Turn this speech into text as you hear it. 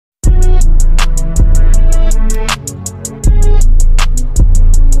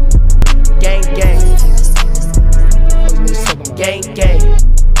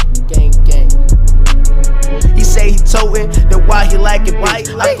toting, then why he like it, bitch?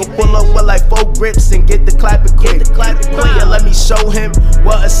 I could pull up with like 4 grips and get the clapping quick. Yeah, let me show him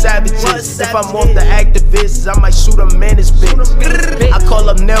what a savage is. If I'm off the activists, I might shoot him in his bitch. I call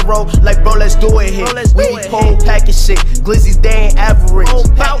up Nero, like bro, let's do it here. We whole package shit, glizzies, they ain't average.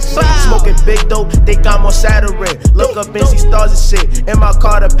 Smoking big dope, they got more Saturday. Look up and see stars and shit, in my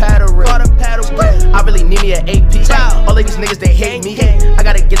car to pattern. I really need me an AP. All of these niggas, they hate me. I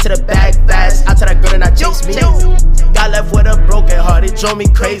gotta get to the bag fast. I tell that girl to not chase me. Got left with a broken heart, it drove me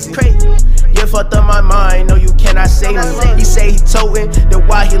crazy. You fucked up my mind, no you cannot save me. He say he toting, then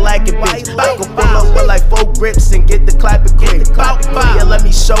why he like it, bitch? I could pull up with like 4 grips and get the clapping quick. Yeah, let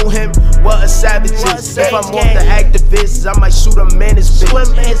me show him what a savage is. If I'm off the activists, I might shoot him in his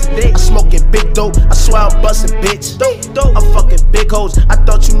bitch. I smoking big dope, I swear I'm bustin', bitch. I'm fucking big hoes, I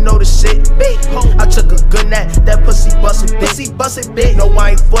thought you know the shit. I took a good nap, that pussy bustin', bitch. No,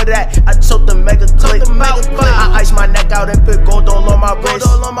 I ain't for that, I took the mega click. I ice my neck out and put gold all on my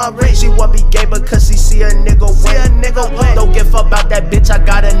wrist. She want me gay because she see a nigga win. Don't give up about that bitch, I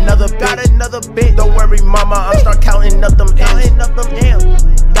got another bitch. Don't worry mama, I'm start counting up them M's.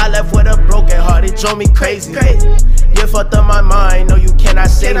 Got left with a broken heart, it drove me crazy. You fucked up my mind, no you cannot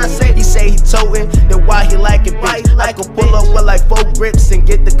save me. He say he toting, then why he like it, bitch? I could pull up with like 4 grips and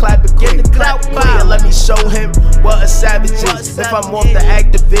get the clapping quick. Yeah, let me show him what a savage is. If I'm off the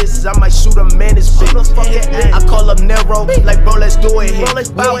activists, I might shoot him in his bitch. I call up Nero, like bro, let's do it here.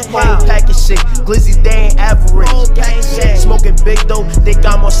 We on whole package shit, glizzies, they ain't average. Smoking big dope, they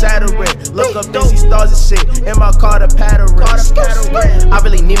got more Saturday. Look up and see stars and shit, in my car to pattern. I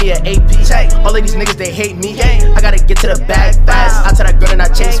really need me an AP. All of these niggas, they hate me. I gotta get to the bag fast. I tell that girl to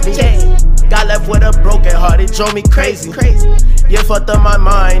not chase me. Got left with a broken heart, it drove me crazy. You fucked up my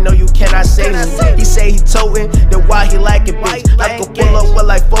mind, no you cannot save me. He say he toting, then why he like it, bitch? I could pull up with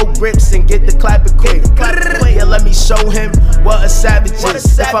like 4 grips and get the clapping quick. Yeah, let me show him what a savage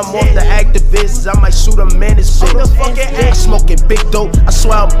is. If I'm off the activists, I might shoot him in his bitch. I smoking big dope, I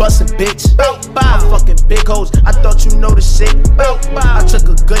swear I'm bustin', bitch. I'm fucking big hoes, I thought you know the shit. I took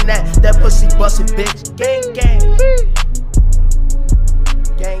a good nap, that pussy bustin', bitch. Gang gang.